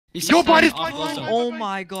Yo, body is Oh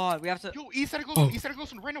my god, we have to. Yo, east side close, east side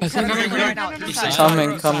close, right now. Coming.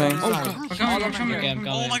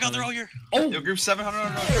 Oh my god, they're all here. Oh, yo, group 700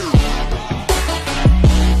 on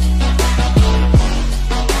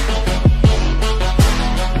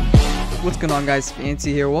What's going on, guys?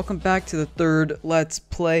 Fancy here. Welcome back to the third Let's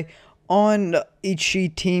Play on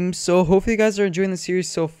Hcteams. So hopefully you guys are enjoying the series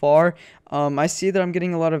so far. I see that I'm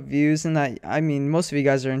getting a lot of views and that, I mean, most of you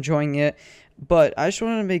guys are enjoying it. But I just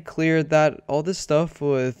wanted to make clear that all this stuff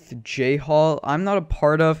with J-Hall, I'm not a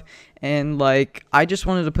part of. And, like, I just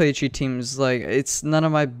wanted to play Hcteams. Like, it's none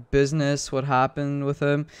of my business what happened with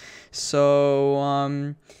him.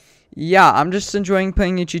 So, yeah, I'm just enjoying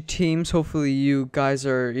playing Hcteams. Hopefully you guys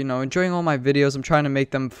are, enjoying all my videos. I'm trying to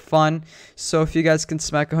make them fun. So if you guys can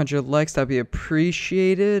smack 100 likes, that'd be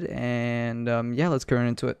appreciated. And, yeah, let's get right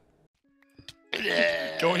into it.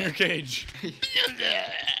 Go in your cage.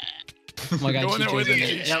 Oh my god, go in there with him.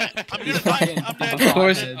 Yep. I'm gonna fight. I'm dead.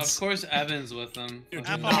 Of course, Evan's with them. Dude,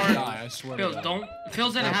 Half do a not heart. die, I swear Phil, to God. don't.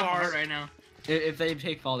 Phil's in a half a heart right now. If they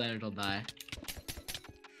take fall damage, they'll die.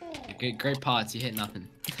 Okay, great pots. You hit nothing.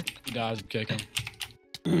 He dies, kick him.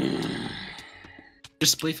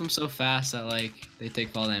 Just spleef them so fast that like they take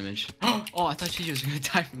fall damage. Oh, I thought she was gonna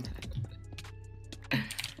die from that.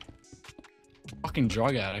 Fucking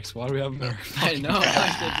drug addicts. Why do we have them there? I know.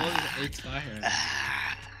 Like, they both expire.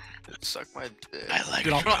 Suck my dick. I like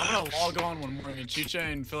Dude, I'm gonna log on one morning and Chicha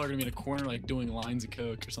and Phil are gonna be in a corner like doing lines of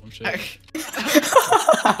coke or some shit.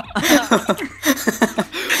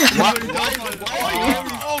 Why?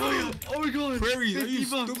 Oh my god. Prairie, are you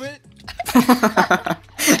stupid?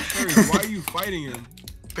 Prairie, why are you fighting him?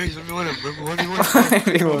 Praise, let me win him. Everyone,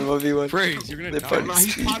 1v1. Praise, you're gonna They die. fight Nah,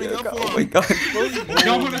 he's potting up for Oh him. my god.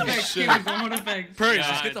 Don't hold effect, Steve. Don't hold effect. Praise,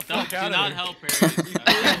 just get the fuck out of here. Do not help Perry.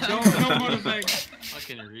 Don't hold effect.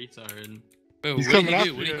 Fucking retard. Wait, He's what did coming he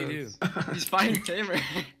do? up What did he here. do? He's fighting Tamer. No,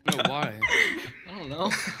 why? I don't know.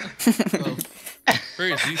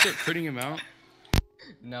 Praise, you start putting him out?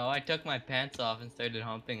 No, I took my pants off and started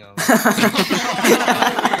humping him.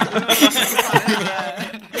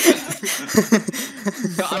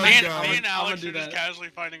 Me and Alex are just casually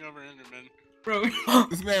fighting over Enderman. Bro.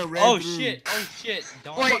 This man ran Oh through. shit! Oh shit!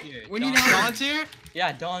 Dawn's Wait, here. we need Dawn's- Dawn's here?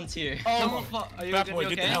 Yeah, Dawn's here. Oh, Are you Fat boy,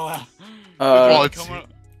 okay? get the hell out. no.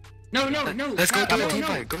 Let's go to the team no.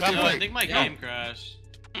 fight. Go to No, the I fight. think my game crashed.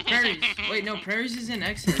 Prairies. Wait, no, Prairies is in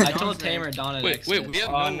exit. I told Tamer Dawn at Wait, exit. we have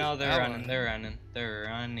Oh no no, they're ally. running. They're running. They're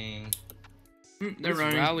running. They're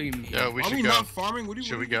running. Rally me. Yeah, we Are should we go. not farming? What do you?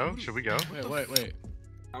 Should we go? Should we go? Wait.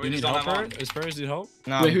 You need help, Prairie? Is Prairie need help?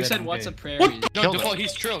 No, Wait, who good, said I'm what's a good. prairie? No, Kill default, him.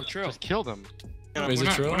 he's trill. Just killed him. Wait, is it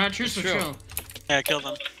We're true? not truce, we're Trill. trill. Yeah, killed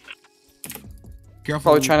him. Careful.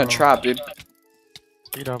 Probably trying to trap, dude.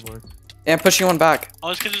 Speed up, boys. And pushing one back. Oh,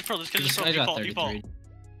 let's get this pro. Let's get this pro. I got Default. 33.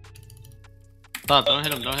 Stop! Don't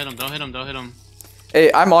hit him! Don't hit him! Don't hit him! Don't hit him!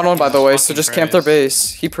 Hey, I'm on one by the way, so Fucking just camp their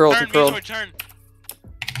Prairies. base. He pearled, he Turn, pearled. Mezoid, turn.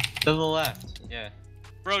 To the left. Yeah.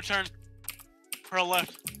 Bro, turn. Pro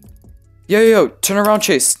left. Yo, turn around,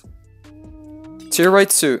 Chase. To your right,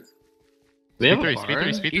 suit. We have Speed a three,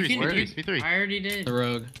 bar? speed You three, can speed do. three, speed three. I already did. The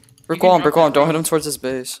rogue. Brick wall, don't hit him towards his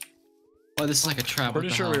base. Oh, this is like a trap. Pretty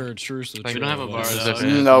what the sure hell? we were truce. We don't have a bar, Is though.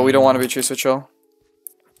 it- No, we don't want to be truce with y'all.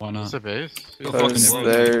 Why Is not? it base? Because Yeah,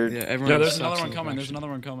 they're... everyone Yeah, there's sucks another in one the coming. faction. There's another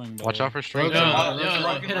one coming. Watch out for straight. Rogue, Yo, rogue, yo,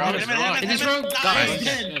 rogue, hit rogue, him, rogue. Hit this rogue. Nice. He's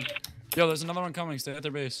dead. Yo, there's another one coming. Stay at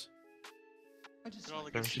their base. All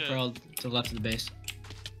the good She shit. pearled to the left of the base.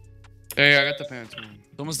 Hey, I got the pants, man.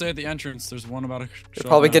 Someone stay at the entrance. There's one about to They're show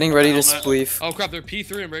probably up now. getting ready to Helmet. spleef. Oh crap, they're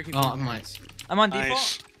P3 and breaking. Oh, through I'm the like, pants. I'm on Nice.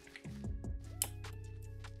 default.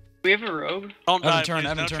 We have a rogue. Don't Evan, die, turn, please.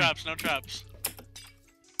 Evan, No turn. traps, no traps.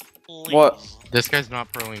 Please. What? This guy's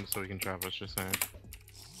not pearling, so we can trap us, just saying.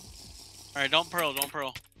 Alright, don't pearl, don't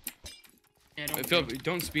pearl. Yeah, Hey, don't. Phil,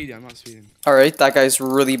 don't speed. I'm not speeding. Alright, that guy's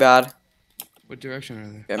really bad. What direction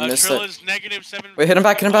are they? I missed Trill it. is negative 7. Wait, hit him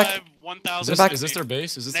back, hit him back. 1,000. back. Is this their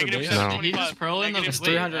base? Is this their Negative base? seven. No. 725. He's just pearling them. Negative It's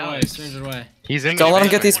 300 away. Alex. 300 away. He's in. Don't let him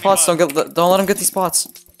negative get these spots. 725. Don't let him get these spots.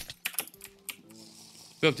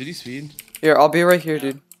 Phil, did he speed? Here, I'll be right here,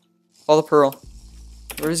 dude. Follow Pearl.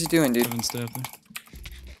 What is he doing, dude? Evan, stay up there.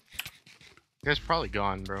 You guys probably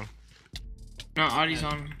gone, bro. No, Audie's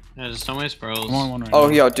on. Yeah, there's so many spros. I'm on one right Oh,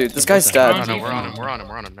 now. yo, dude, this guy's No, dead. no, we're on him, we're on him,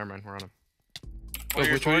 we're on him. Never mind, we're on him. Oh,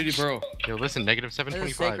 which one did he bro? Yo, listen, negative This is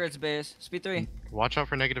 725. Sacred's base. Speed 3. Watch out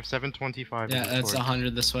for negative 725. Yeah, it's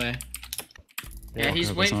 100 this way. Yeah, he's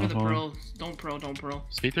that's waiting for not the hard. pearl. Don't pearl, don't pearl.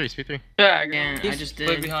 Speed 3, speed 3. Yeah, I just did.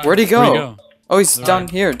 Where'd he Where'd he go? go? Oh, he's down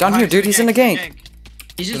here, dude. He's in the gank.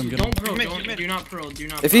 He's just Get him, get don't him. pearl. Do not pearl. Do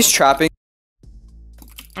not. If he's pearl. trapping,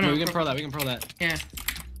 Oh, No, no, we can pearl that. We can pearl that. Yeah.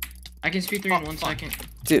 I can speed 3 in 1 second.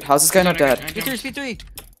 Dude, how's this guy not dead? Speed 3, speed 3.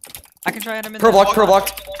 I can try it. I'm in Pro there. blocked, pro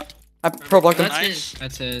blocked. I pro blocked him. That's his.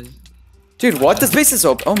 That's his. Dude, what? This base is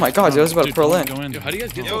open. Oh my god, I was about to pro in. Go in. Yo, how do you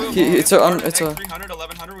guys get Yo, that? It's a, it's a. 300,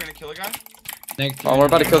 1100. We're gonna kill a guy. Oh, we're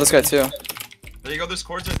about to kill this guy too. There you go. There's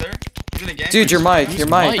cords right there. He's in a gang. Dude, your mic, your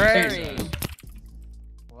mic. Prairie.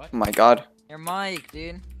 Oh my god. Your mic,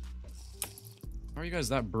 dude. How are you guys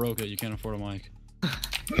that broke that you can't afford a mic?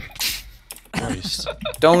 Christ.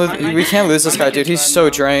 Don't lose. We can't lose this guy, dude. He's so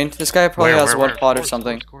drained. This guy probably has one pot or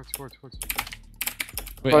something.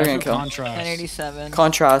 Wait, Probably I gonna feel kill. contrast. 1087.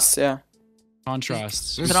 Contrast, yeah.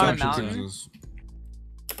 Contrasts. Is it on a mountain?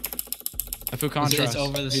 I feel contrast. It's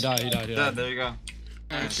over the. He died. Yeah, there you go.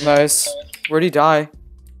 Nice. Where'd he die?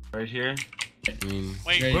 Right here.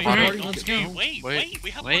 Wait, Ready? wait, Alright, let's go. Wait,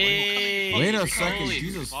 we have Wait. one Wait a coming. second, Holy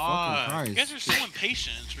Jesus fuck. fucking Christ. You guys are so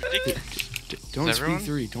impatient. It's ridiculous. Don't Is speed everyone?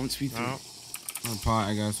 3. Don't speed 3. No. Or pot,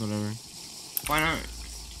 I guess, whatever. Why not?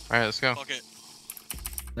 Alright, let's go. Fuck it.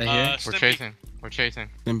 Right here. We're Stimpy. chasing. We're chasing.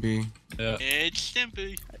 Stimpy. Yeah. It's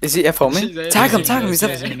Stimpy. Is he FOMing? Tag him, tag him. He's He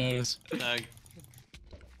F. doesn't even notice. Tag.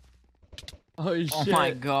 Oh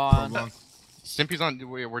my god. Block. Stimpy's on.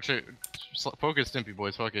 We're focus, Stimpy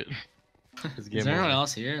boys. Fuck it. His game Is there anyone over.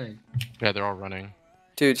 else here? Like, Yeah, they're all running,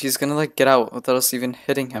 Dude, he's gonna like get out without us even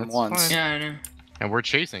hitting him That's once. fine. Yeah, I know. and we're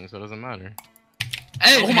chasing, so it doesn't matter.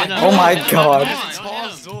 hey! Oh my god.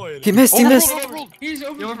 He missed, he missed. He's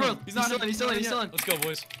over. Yo, bro, he's still in. He's still in. He's still in. Let's go,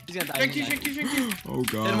 boys. He's gonna die. Thank you, He's gonna thank you, thank you. Oh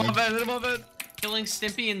Hit him on god. bed. Hit him on bed. Killing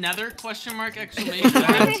Stimpy and Nether? Question mark exclamation. Hit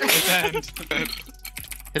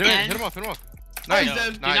him in. Hit him off. Hit him off. Nice. he's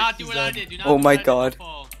dead. Do Nice. not do what I did. Do not Oh do my what I did god.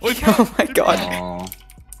 before. Oh my god.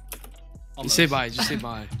 Just say bye, just say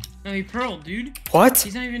bye. No, he pearled, dude. What?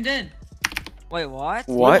 He's not even dead. Wait, what?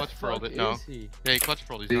 What? Clutch pearled it. No. Yeah, he clutch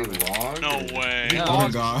pearled. He's not. No way. Oh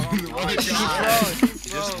god.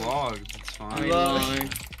 Just logged. It's Oh, fine. he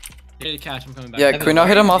logged. Hey, Cash, I'm coming back. Yeah, can we not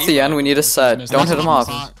hit him off the end? We need a set. Don't hit him off.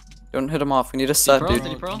 Pot. Don't hit him off. We need a set, Pro? dude.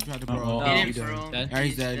 Did he pro? He tried to Oh, pro. oh, He oh. didn't pearl. Dead? Yeah,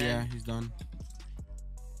 he's dead, yeah, he's done.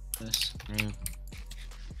 Yes. Right.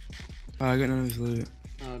 I got none of his loot.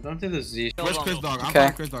 Don't do the Z. Where's Chris Dog? I'm Okay.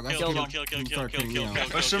 fine, Chris Dog. I Kill, see kill, him. kill, kill, You kill, start kill, killing kill, me kill, out.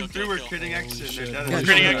 Push them through. We're kill. critting Holy exit. shit. They're Yeah, dead.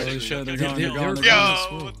 Critting yeah, exit. Holy shit, they're They- gone. they- They're they were gone.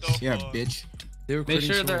 Yo, what the Yeah, fuck? bitch. They were Make critting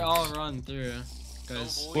sure they're swords. all run through,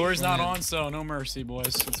 guys. Glory's not on, so no mercy,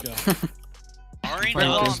 boys. Let's go. Ari, Fight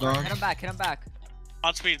no. Chris Dog. Hit him back, hit him back.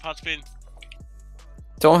 Hot speed, hot speed.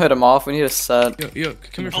 Don't hit him off. We need a set. Yo,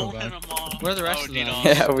 come here, Don't bro. hit him off. Where are the rest Oh, of them? DDoS.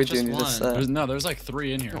 Yeah, we Just do need a one. set. There's like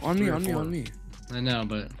 3 in here. On me, 3 or on me, 4. on me. I know,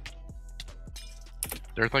 but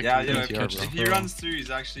There's like Yeah, three yeah. PTR, bro. If he runs through,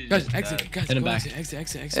 he's actually. Guys, just exit, dead. guys, Hit him go back.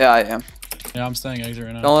 exit. Yeah, I am. Yeah, I'm staying exit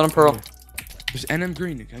right now. Don't let him pearl. There's NM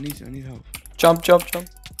green. I need help. Jump, jump, jump.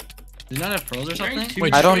 does not have pros or something?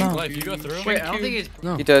 Wait, I don't Drake, know. Life, you go through? Wait, I don't think it's.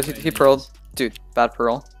 No. He did. He pearled. Dude, bad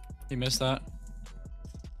pearl. He missed that.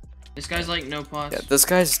 This guy's like no pots. Yeah, this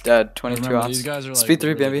guy's dead. 22 Remember, ounce. these guys are like Speed 3,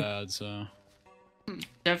 really baby. bad, so. That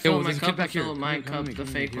Yo, filled my there's a kid cup. I back here. filled my Come cup, here, the come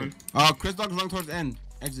fake here. one. Chris Dog's going towards end.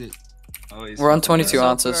 Exit. Oh, he's We're on 22 So, we're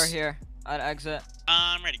ounces. here. I'd exit.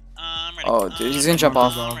 I'm ready. I'm ready. Oh, dude, he's gonna jump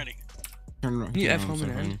off. I'm ready. Turn around. He Yeah, F home so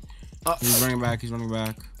in funny. end. He's running back. He's running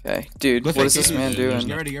back. Okay, dude, Let's what is take this it. man doing?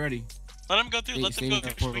 Get ready, get ready. Let them go through. Let them go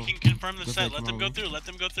through. We can confirm the set. Let them go through. Let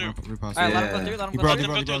them go through. Alright, Repass. let him Yeah. go through, let him He go brought- through.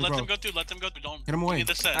 Let them go through. bro. Let them go through. Let them go through. Don't Hit him away. get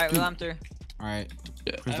the set. Alright, let him through. Alright.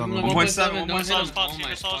 Chris I'm Dog. gonna on go me. 1.7, 1.7. 1.7. Solid spot.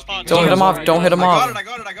 Super solid spot. Don't hit him off, don't hit him I got off. it. I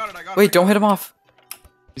got it. I got it. I got it. Wait, don't hit him off.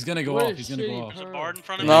 He's gonna go off. He's gonna go off. There's a bard in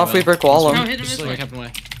front of No, me. if we brick wall No, him. hit him Just this like way. Captain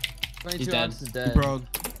Way. He's 22 dead. ounces He dead. broke.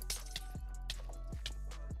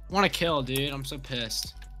 Want to kill, dude? I'm so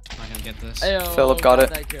pissed. I'm not gonna get this. Philip got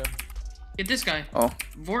it. Get this guy. Oh.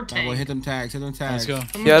 Vortang. Hit them tags. Hit them tags. Let's go.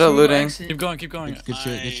 Someone- He had a someone looting. exit. Keep going, keep going. Good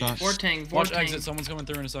shit. Good shot. Vortang. Watch Vortang. exit. Someone's coming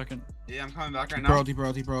through in a second. Yeah, I'm coming back right He now. pearled. He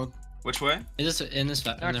pearled. He pearled. Which way? Is this in this?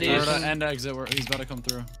 In the Northeast. first? Or end exit where he's about to come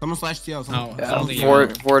through. Someone slash TL. No, Yeah, I don't think he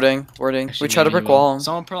warding, will. warding. Actually, We try to maybe brick he will. wall him.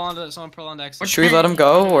 Someone pearl onto exit. Should we let him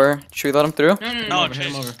go or should we let him through? No, no, no. No, no, chase.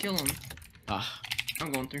 him over. Kill him. Ah.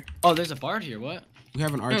 I'm going through. Oh, there's a bard here. What? We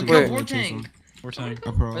have an No, archer. kill Wait. Vortang. We're tank.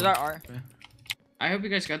 A pro. Where's our R? I hope you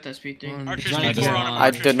guys got that speed thing. Archer It's not speed good. 4 on him. I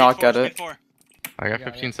Archer did speed not 4, get it. speed 4. I got Yeah,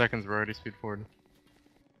 15 seconds. We're already speed forward.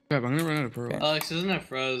 Crap, I'm gonna run out of pro. Okay. Alex, isn't that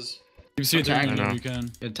froze? Keep speed through Okay. whenever I you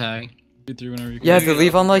can. Good tag. Speed through whenever you can. Yeah, they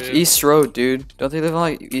live on like East Road, dude. Don't they live on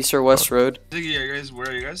like East or West Road? Ziggy, are you guys? Where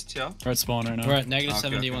are you guys? TL? We're at spawn right now. We're at negative Okay,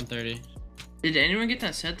 70, okay. 130. Did anyone get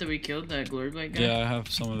that set that we killed? That glory blade guy? Yeah, I have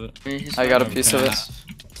some of it. His I got a friend? piece of it.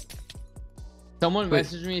 Someone Wait.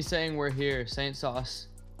 messaged me saying we're here, Saint Sauce.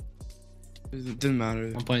 It didn't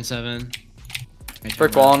matter. 1.7.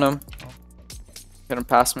 Brick wall on him. Get him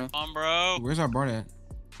past me. Bro. Where's our bard at?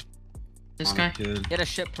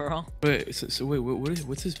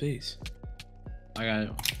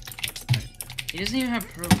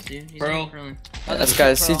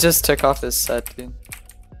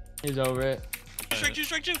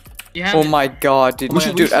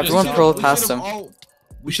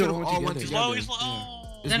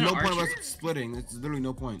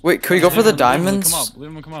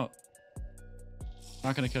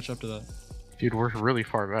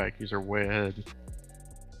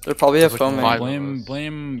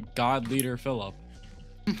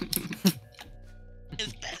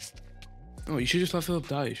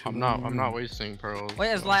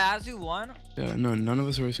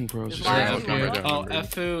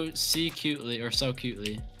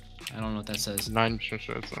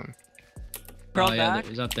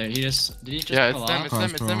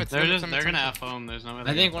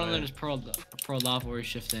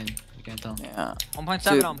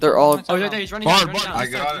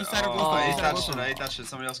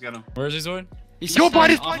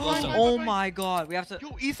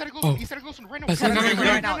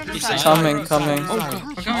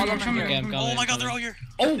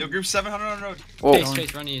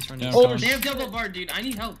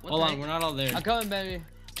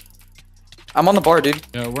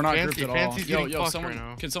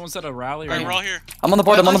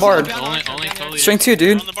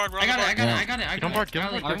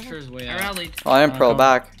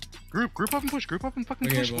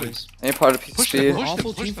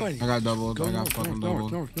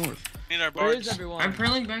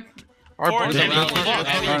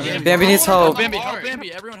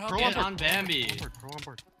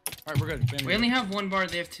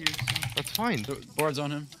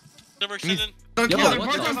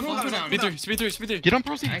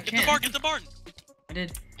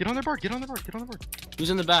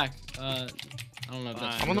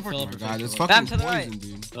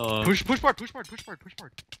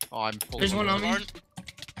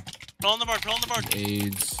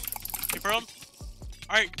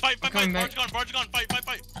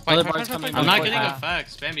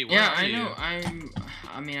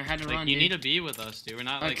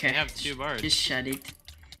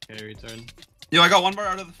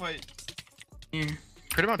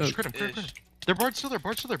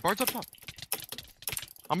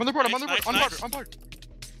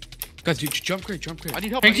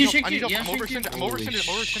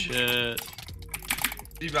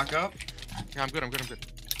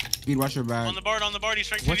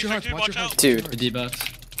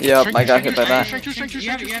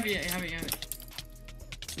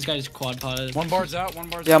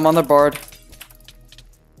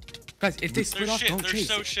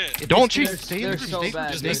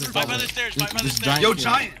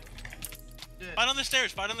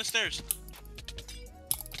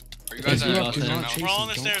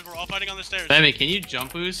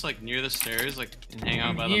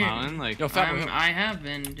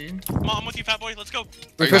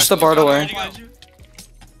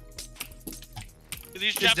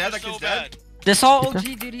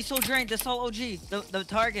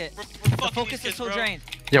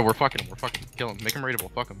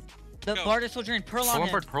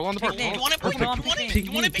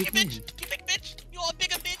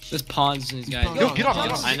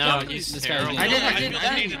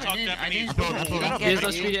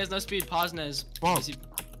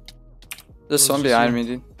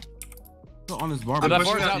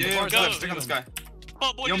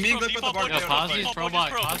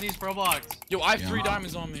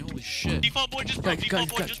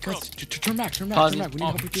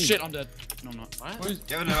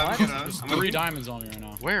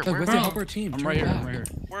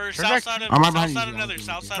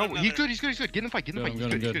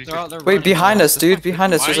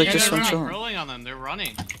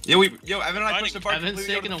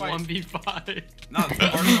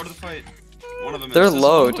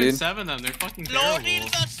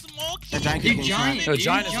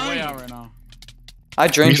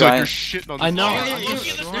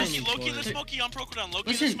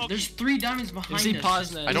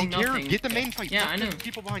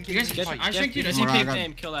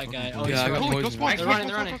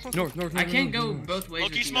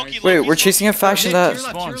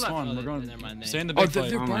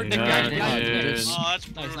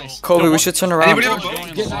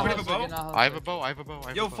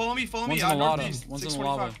 One's in the lava. One's in the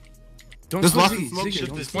lava. Don't There's smoke lots Z, of smoke Z, here.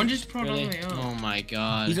 don't One just pro all the Really? way up. Oh my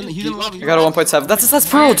god. He's in the lobby. I got a 1.7. That's his last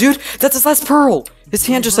pearl, dude. That's his last pearl. His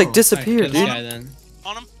hand just like disappeared, This dude. guy then.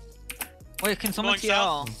 On him. Wait, can someone Going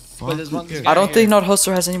south. TL? Wait, there's one. this I guy don't here. think Not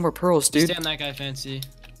Hustler has any more pearls, Stay dude. on that guy, Fancy.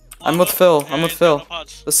 I'm with Phil. I'm with Phil. No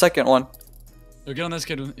pods. The second one. Yo, get on this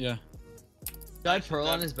kid. Yeah. Should I pearl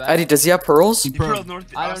on his back? Eddie, does he have pearls? He pearled north.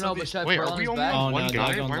 I don't know, but should I Wait, pearl are on we his only back? on one no,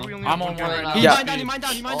 guy? no, Why are no. we only I'm on on one one guy? right now. He Yeah. mine down, he mine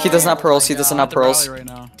down, he mine down. He doesn't have pearls. He my doesn't God. have pearls. Right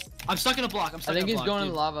now. I'm stuck in a block. I'm I stuck think in a he's block. going dude.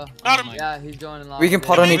 in lava. Got him. Yeah, he's going in lava. We can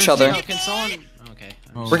pot on each other. Yo, can someone? Okay.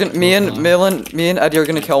 We're gonna. Me and Eddie are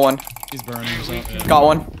gonna kill one. He's burning himself. Yeah. Got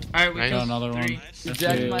one. Alright, we Nice. Got killed another one. 3. You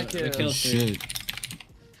jacked my We kill. killed 3. Shit.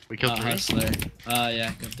 We killed 3. Hustler.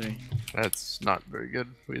 Yeah, killed 3. That's not very good.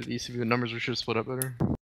 The ECV numbers we should have split up better.